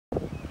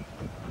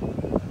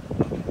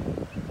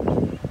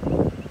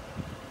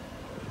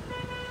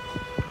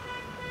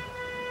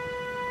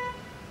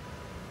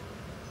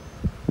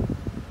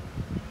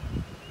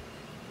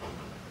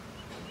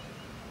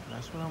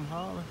I'm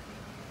hauling.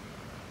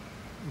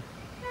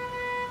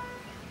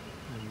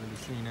 Never really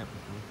seen that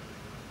before.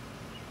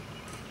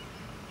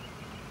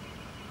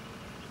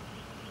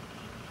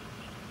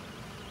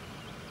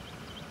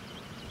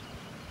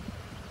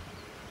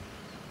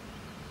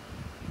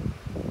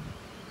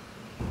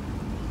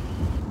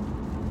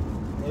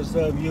 What's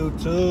up,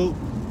 YouTube?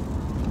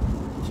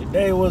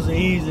 Today was an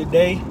easy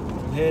day.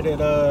 I'm headed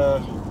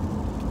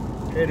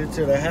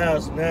to the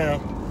house now.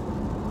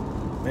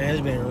 Man, it's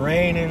been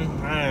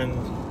raining.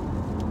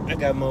 I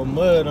got more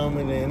mud on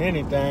me than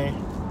anything.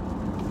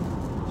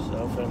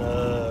 So I'm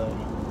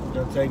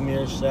gonna take me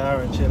a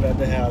shower and chill at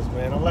the house,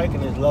 man. I'm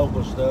liking this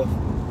local stuff.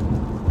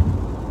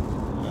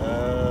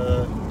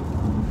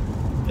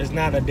 It's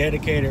not a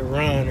dedicated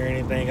run or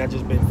anything. I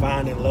just been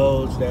finding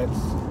loads that's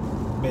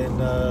been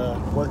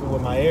working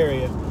with my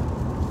area.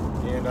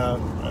 You know,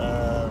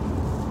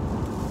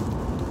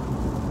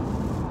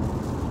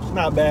 it's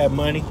not bad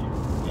money.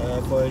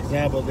 For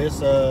example, this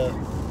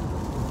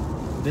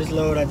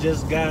load I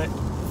just got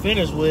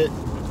finished with,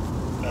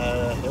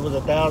 it was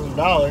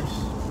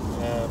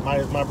 $1,000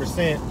 minus my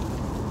percent.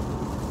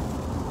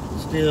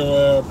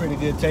 Still a pretty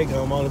good take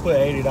home. I only put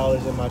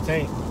 $80 in my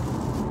tank.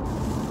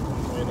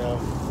 You know,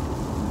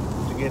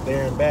 to get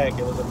there and back,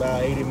 it was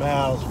about 80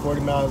 miles,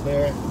 40 miles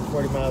there,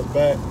 40 miles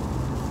back.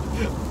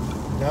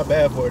 Not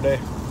bad for a day.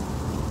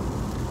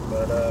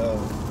 But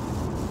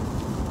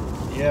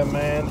yeah,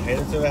 man,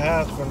 headed to the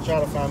house. Gonna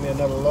try to find me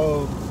another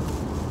load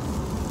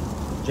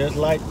just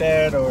like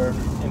that, or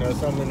you know,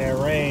 something in that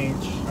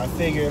range. I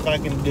figure if I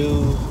can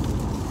do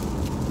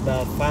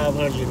about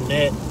 500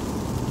 net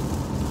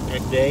a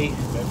day,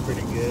 that's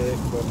pretty good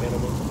for a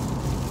minimum.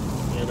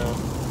 You know,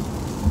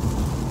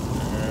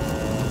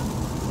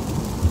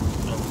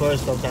 of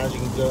course, sometimes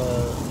you can go.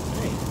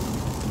 Hey,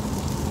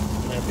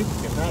 man, people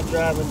cannot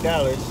drive in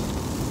Dallas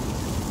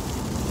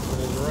when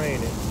it's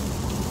raining.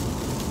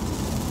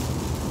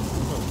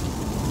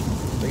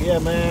 But yeah,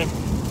 man,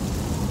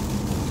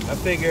 I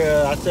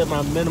figure I set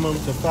my minimum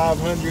to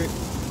 500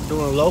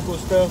 doing local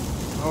stuff,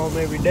 home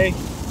every day,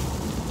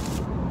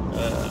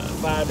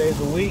 5 days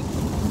a week.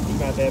 It's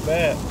not that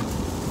bad.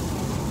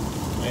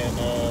 And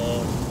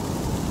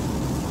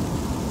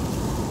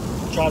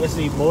try to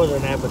see more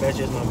than that, but that's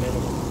just my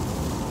minimum.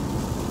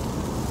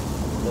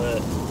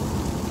 But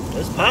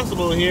it's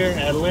possible here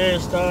at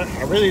Landstar.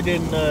 I really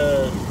didn't,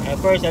 at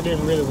first I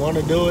didn't really want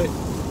to do it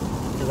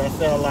because I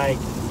felt like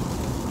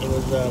it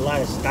was a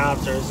lot of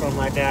stops or something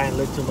like that. I didn't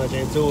look too much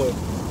into it.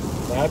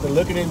 But after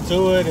looking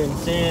into it and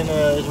seeing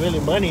there's really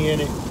money in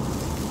it,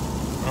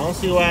 I don't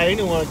see why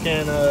anyone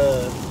can,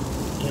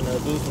 you know,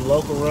 do some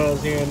local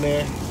runs here and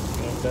there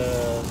and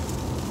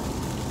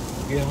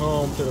get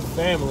home to the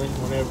family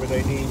whenever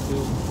they need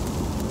to.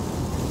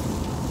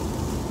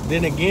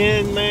 Then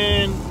again,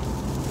 man,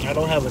 I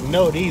don't have a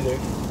note either.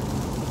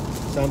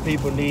 Some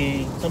people's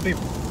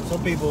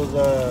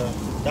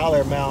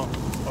dollar amount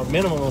or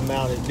minimum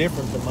amount is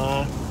different to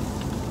mine.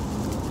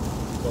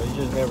 So you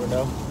just never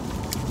know.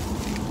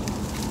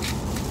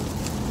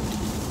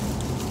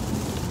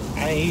 I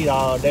ain't eat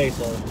all day,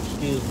 so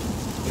excuse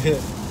me.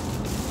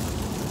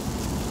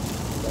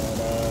 But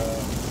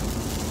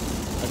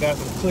I got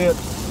some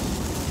clips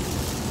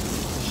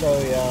to show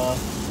y'all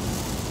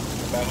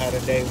about how the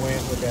day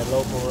went with that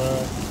local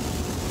run.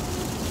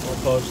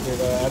 I'll post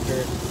it after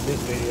this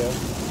video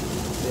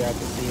so y'all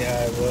can see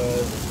how it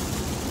was.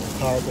 The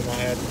tarping I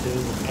had to do.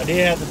 I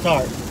did have to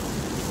tarp.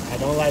 I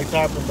don't like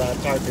tarping, but I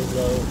tarped this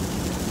load.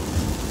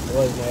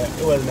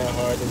 It wasn't that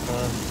hard this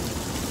time.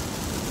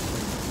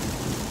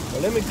 But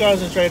let me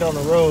concentrate on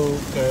the road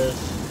because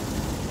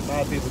a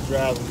lot of people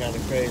driving kind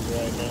of crazy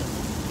right now.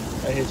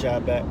 I'll hit y'all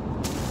back.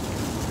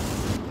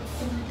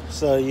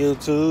 So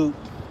YouTube,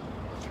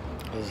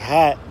 it's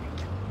hot.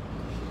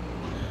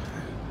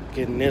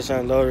 Getting this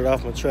unloaded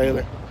off my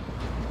trailer.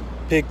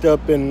 Picked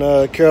up in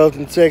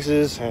Carrollton,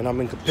 Texas, and I'm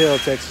in Capel,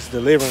 Texas,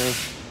 delivering.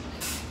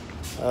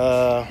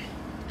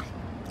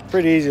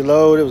 Pretty easy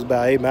load. It was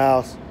about 8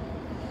 miles.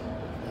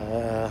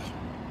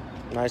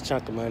 Nice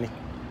chunk of money.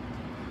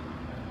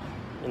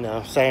 You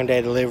know, same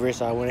day delivery,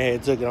 so I went ahead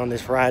and took it on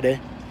this Friday.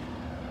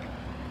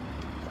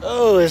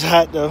 Oh, it's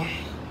hot though.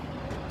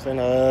 And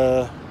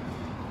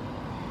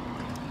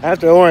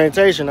after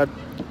orientation, I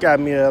got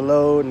me a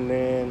load and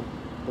then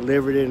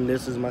delivered it, and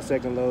this is my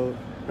second load.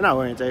 Not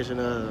orientation,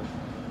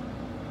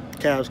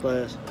 cabs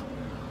class.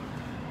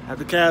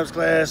 After cabs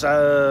class,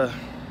 I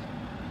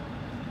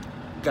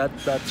got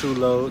about 2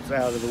 loads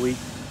out of the week,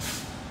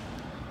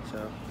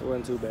 so it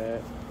wasn't too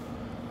bad.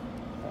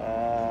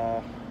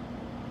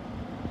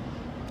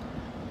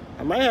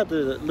 I might have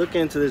to look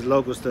into this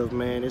local stuff,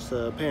 man. It's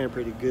paying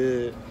pretty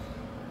good.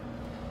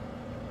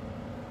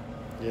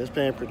 Yeah, it's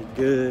paying pretty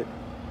good.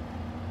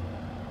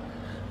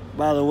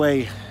 By the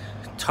way,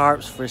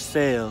 tarps for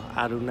sale.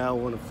 I do not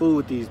want to fool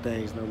with these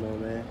things no more,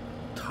 man.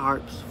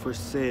 Tarps for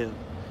sale.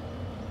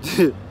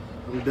 I'm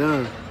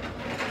done. I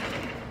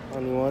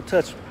don't even want to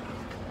touch them.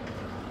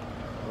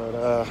 But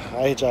I'll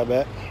hit y'all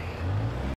back.